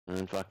and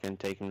then fucking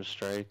take him to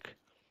strike.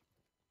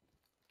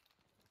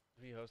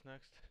 We host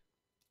next?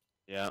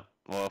 Yeah.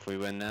 Well, if we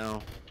win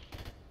now.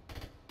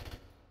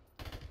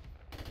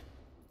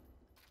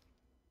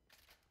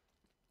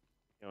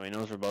 Yo, he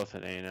knows we're both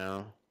at A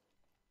now.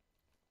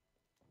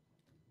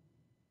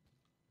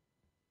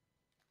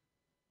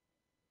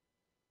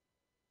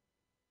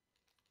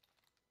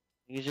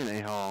 He's in A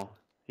hall.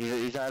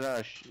 He's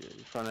at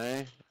front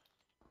A.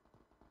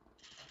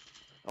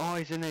 Oh,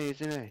 he's in A.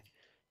 He's in A.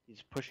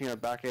 He's pushing up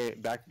back A,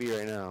 back B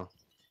right now.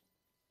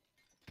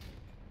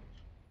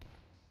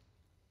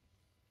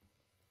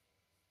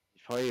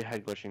 He's probably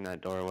head glitching that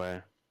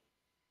doorway.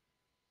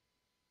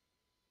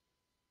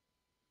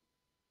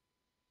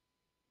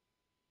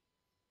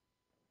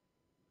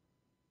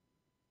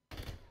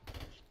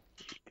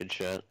 Good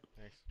shit.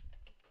 Thanks.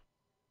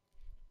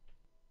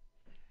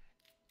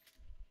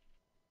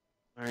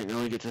 Alright,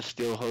 now we get to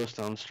steal host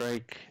on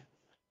strike.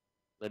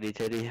 Liddy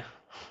titty.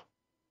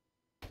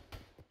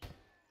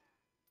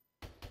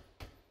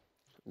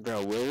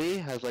 Bro, Willie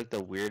has like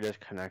the weirdest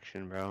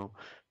connection, bro.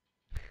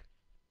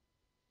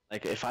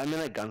 Like, if I'm in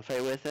a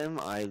gunfight with him,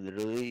 I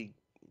literally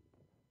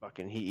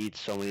fucking, he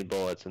eats so many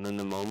bullets, and then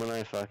the moment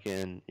I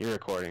fucking, you're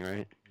recording,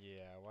 right?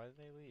 Yeah, why did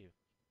they leave?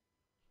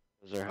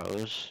 Those are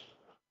hoes.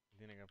 You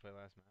think they're gonna play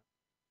last match?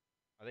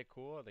 Are they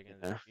cool? Are they gonna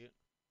Yeah. dispute?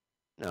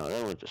 No,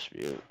 that won't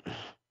dispute.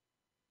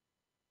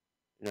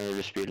 Never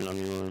disputed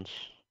on me once.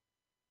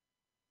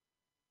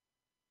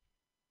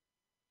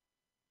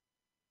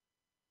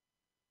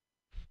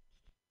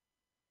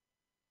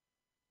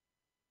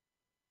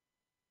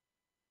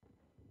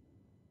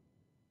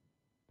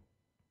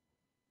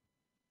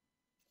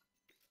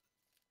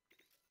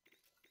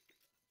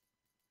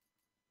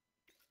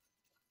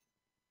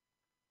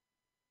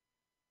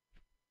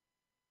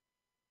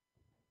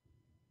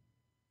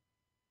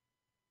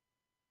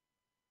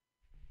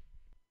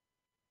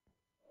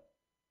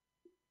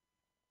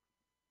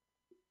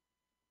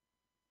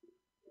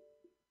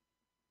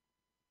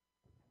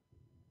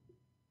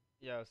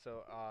 Yo,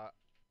 so I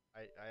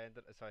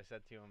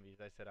said to him because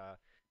I said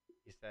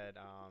he said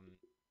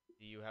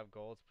do you have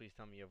golds? Please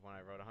tell me you have one.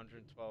 I wrote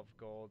 112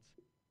 golds,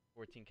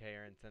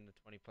 14K and send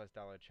a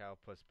 $20+ chow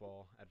puss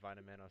ball at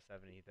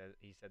Vitamino70.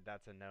 He said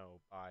that's a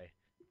no. Bye.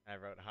 And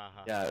I wrote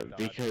haha. Yeah, Dodge.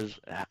 because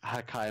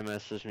Hakai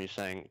messaged me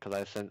saying, because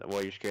I sent,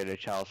 well, you're scared of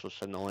Chalice, so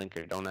send the link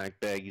or don't act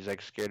big. He's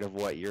like, scared of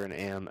what? You're an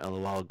AM.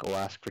 LOL, go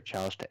ask for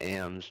Chalice to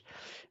AMs.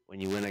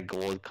 When you win a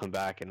gold, come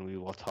back and we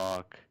will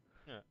talk.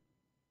 Yeah.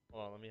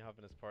 Hold on, let me hop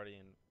in this party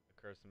and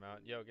curse them out.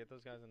 Yo, get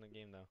those guys in the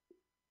game though.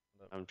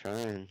 I'm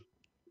trying.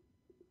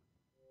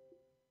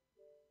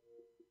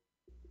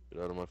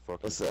 Get out of my fucking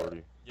What's that?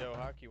 party. Yo,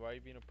 Hockey, why you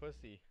being a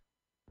pussy?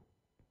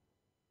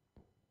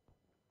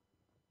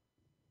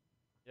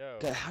 Yo.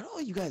 God, how do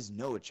all you guys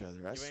know each other?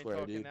 I You ain't swear,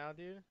 talking dude. now,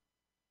 dude?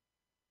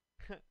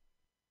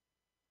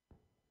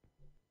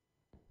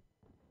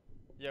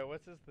 Yo,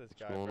 what's this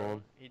guy, going bro?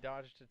 on? He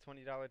dodged a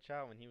 $20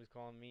 chow when he was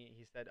calling me.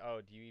 He said,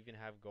 oh, do you even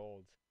have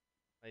golds?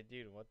 Like,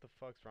 dude, what the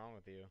fuck's wrong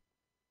with you?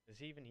 Is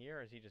he even here,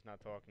 or is he just not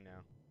talking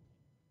now?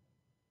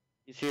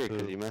 He's here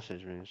because he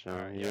messaged me, so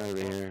Alright, he's yeah, over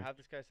well, here. have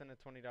this guy send a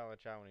 $20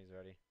 chow when he's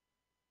ready.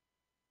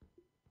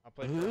 I'll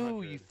play for Who,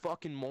 100. you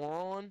fucking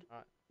moron?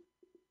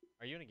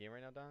 Are you in a game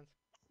right now, Dons?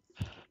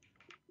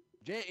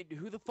 Jay,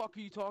 who the fuck are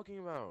you talking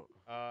about?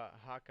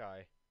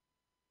 Hawkeye.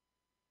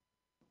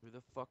 Who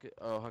the fuck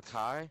oh,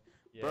 Hakai?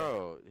 Yeah.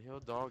 Bro,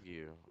 he'll dog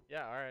you.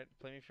 Yeah, alright.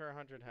 Play me for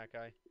 100,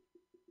 Hawkeye.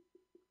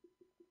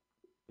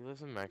 He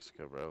lives in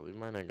Mexico, bro. Leave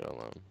my nigga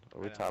alone. Are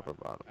we I know, top or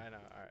bottom? I know,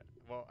 alright.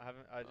 Well,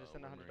 I just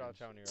sent a $100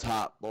 chow when you're ready.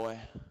 Top, boy.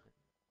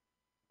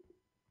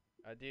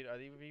 Dude, are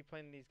you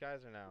playing these guys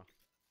or now?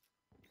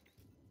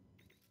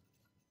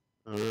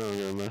 I don't know, I'm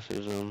gonna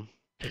message him.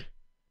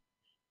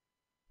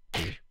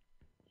 I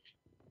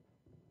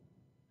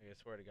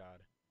swear to God.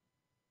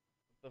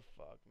 What the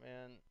fuck,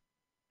 man?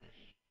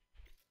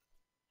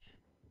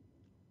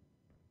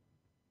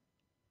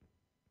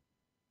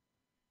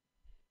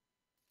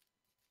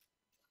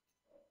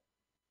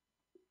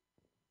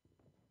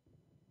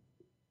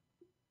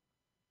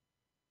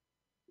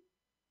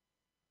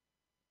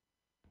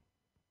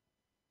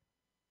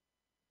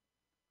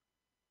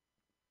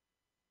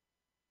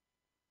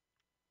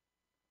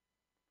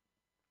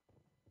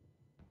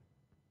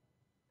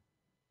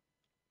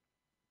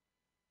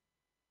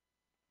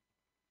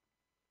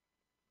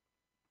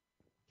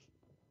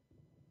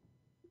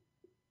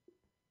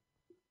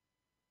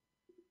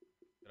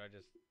 Did I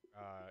just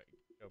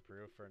show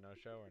proof for a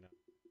no-show or no?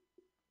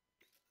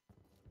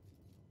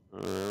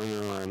 I don't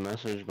know, I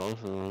messaged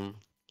both of them.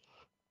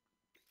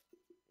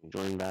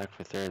 Join back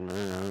for third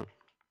minute.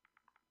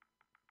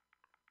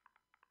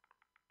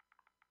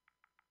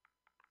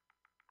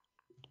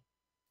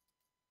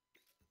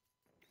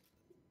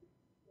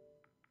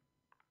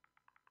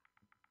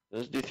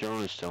 This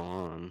dethrone is still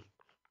on.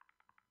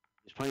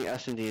 He's playing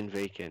S&D and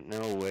vacant.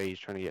 No way he's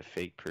trying to get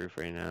fake proof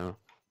right now.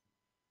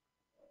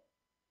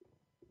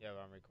 Yeah,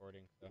 but I'm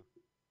recording, so.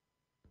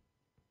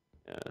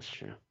 Yeah, that's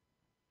true.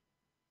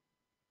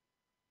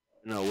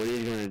 No, what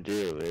he's gonna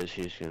do is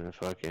he's gonna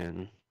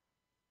fucking...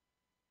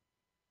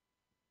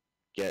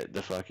 get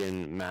the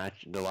fucking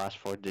match, the last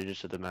 4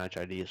 digits of the match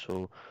ID.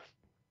 So,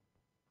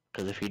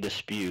 because if he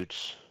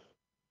disputes,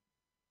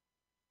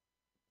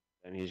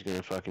 then he's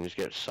gonna fucking just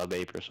get sub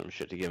ape or some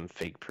shit to give him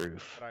fake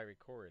proof. But I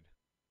record.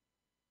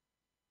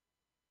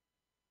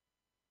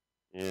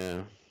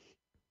 Yeah.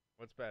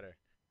 What's better,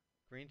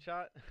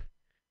 screenshot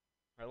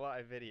or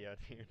live video,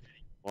 dude?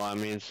 Well, I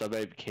mean, sub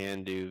ape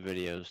can do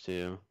videos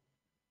too.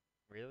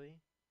 Really?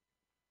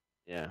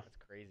 Yeah. That's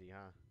crazy,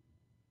 huh?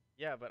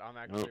 Yeah, but I'm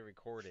actually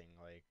recording,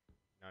 like,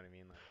 you know what I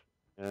mean? Like,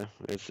 Yeah.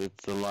 It's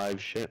the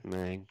live shit,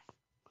 man.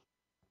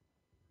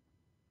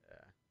 yeah.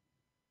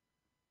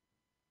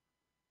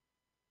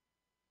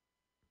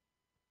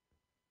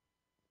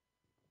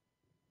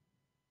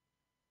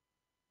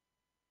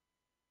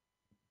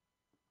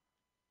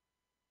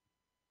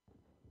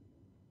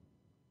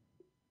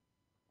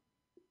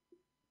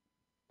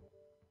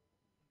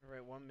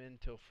 Alright, 1 min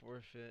till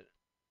forfeit.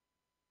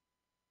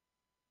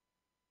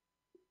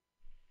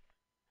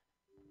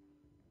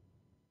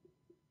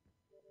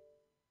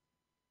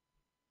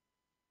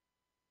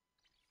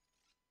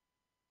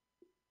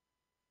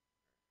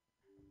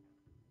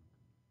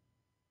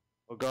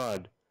 Oh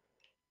God.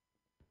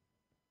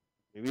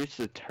 Maybe it's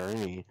the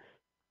tourney.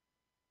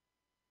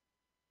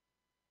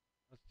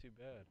 That's too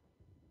bad.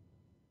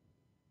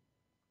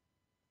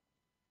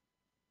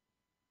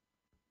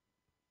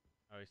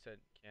 Oh, he said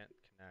can't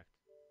connect.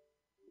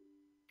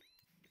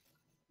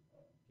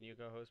 Can you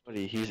go host?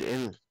 Buddy, he's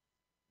in.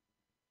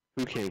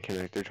 Who can't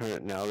connect? They're trying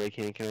to, now they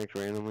can't connect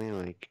randomly,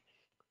 like.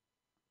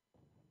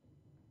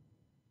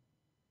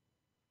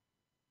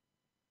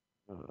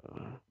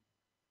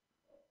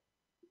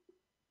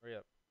 Hurry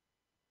up.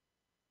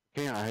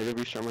 Okay, I had to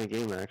restart my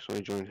game. I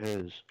accidentally joined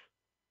his.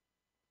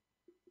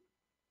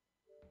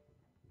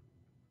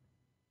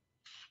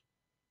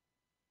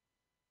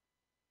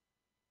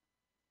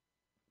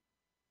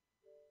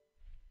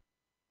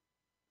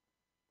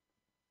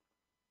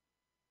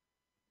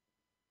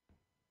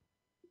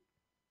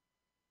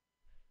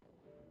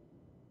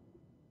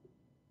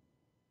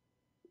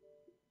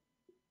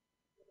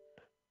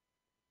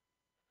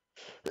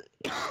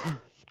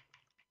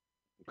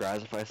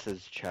 Grazify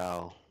says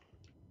ciao.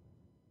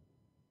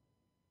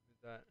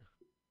 Who's that?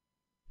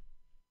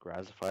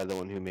 Grazify, the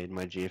one who made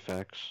my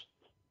GFX.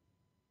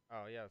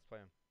 Oh, yeah, let's play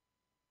him.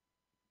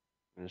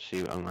 And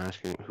see, I'm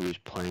asking who he's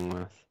playing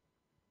with.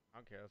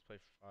 Okay, let's play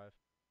for 5.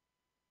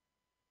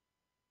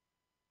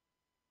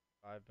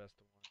 5 best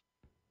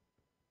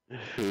of 1.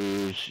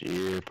 Who's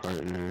your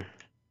partner?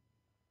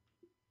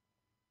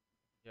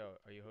 Yo,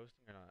 are you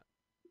hosting or not?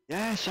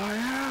 Yes, I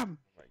am!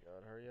 Oh my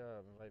god, hurry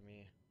up, invite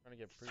me. I'm trying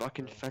to get proof,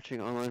 Fucking bro. fetching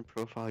online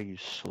profile, you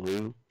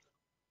slew.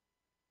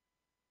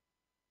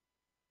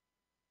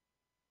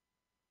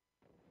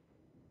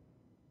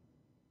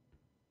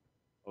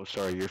 Oh,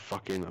 sorry, you're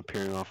fucking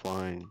appearing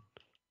offline.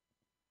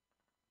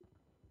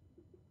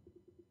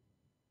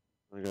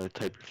 I gotta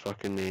type your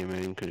fucking name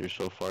in because you're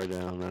so far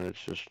down that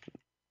it's just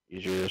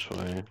easier this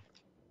way.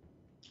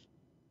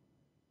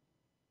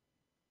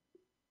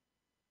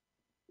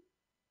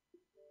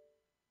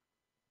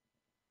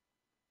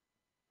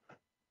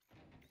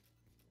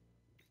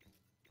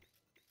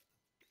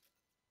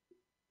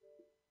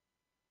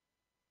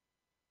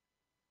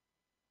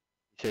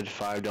 He said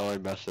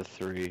 $5 best of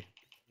 3.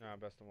 Nah,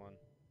 best of 1.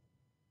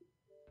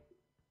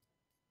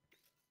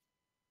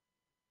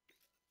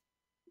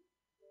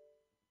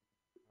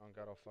 I don't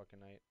got all fucking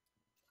night.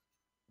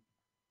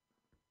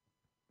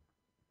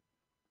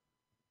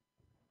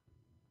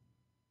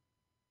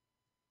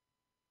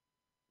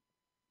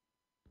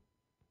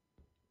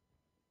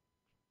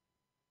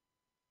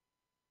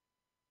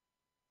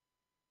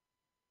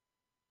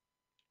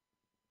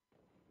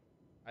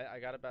 I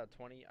got about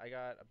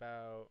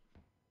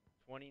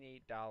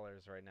 $28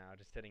 right now,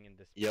 just sitting in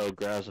dispute. Yo,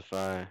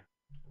 Grazify.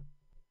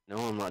 No,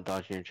 I'm not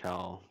dodging your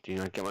chow. Do you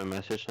not get my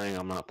message saying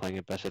I'm not playing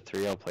a best of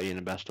 3, I'll play you in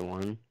a best of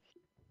 1?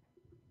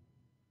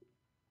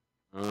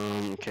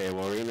 Okay,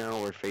 well right now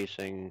we're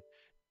facing,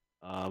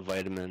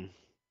 Vitamin.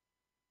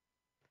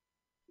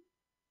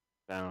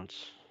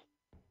 Bounce.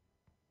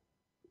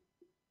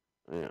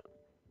 Yeah.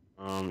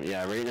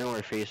 Yeah, right now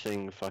we're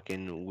facing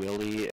fucking Willie